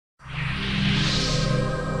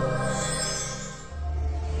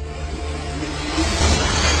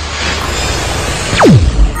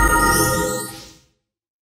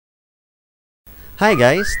Hi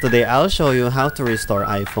guys, today I'll show you how to restore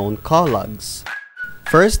iPhone call logs.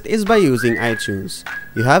 First is by using iTunes.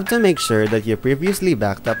 You have to make sure that you previously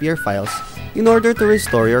backed up your files in order to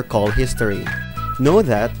restore your call history. Know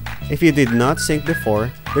that if you did not sync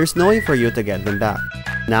before, there's no way for you to get them back.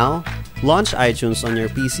 Now, launch iTunes on your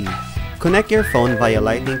PC. Connect your phone via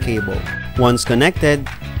lightning cable. Once connected,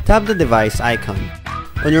 tap the device icon.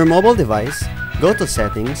 On your mobile device, go to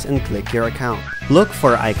Settings and click your account. Look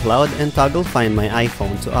for iCloud and toggle Find My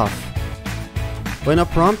iPhone to off. When a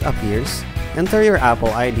prompt appears, enter your Apple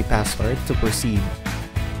ID password to proceed.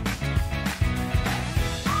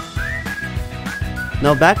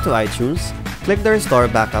 Now back to iTunes, click the Restore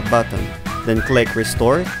Backup button, then click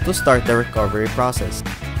Restore to start the recovery process.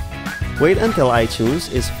 Wait until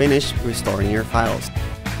iTunes is finished restoring your files.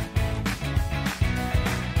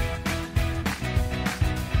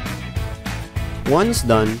 Once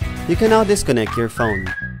done, you can now disconnect your phone.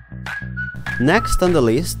 Next on the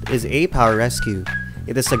list is ApowerResuce.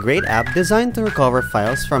 It is a great app designed to recover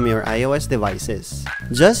files from your iOS devices.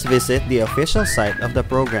 Just visit the official site of the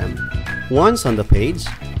program. Once on the page,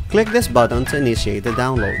 click this button to initiate the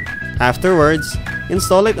download. Afterwards,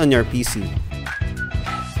 install it on your PC.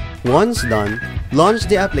 Once done, launch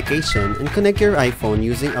the application and connect your iPhone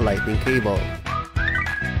using a lightning cable.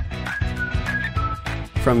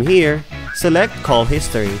 From here, select Call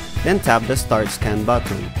History, then tap the Start Scan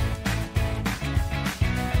button.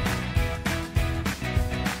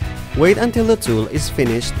 Wait until the tool is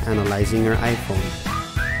finished analyzing your iPhone.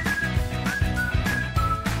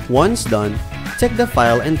 Once done, check the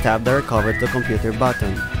file and tap the Recover to Computer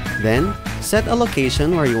button. Then, set a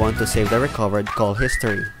location where you want to save the recovered call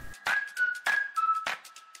history.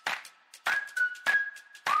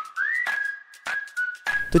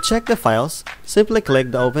 To check the files, simply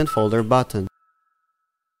click the Open Folder button.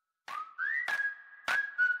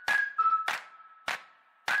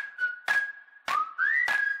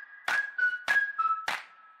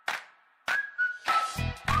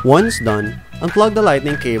 Once done, unplug the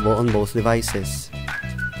lightning cable on both devices.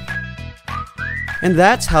 And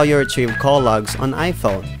that's how you retrieve call logs on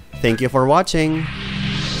iPhone. Thank you for watching!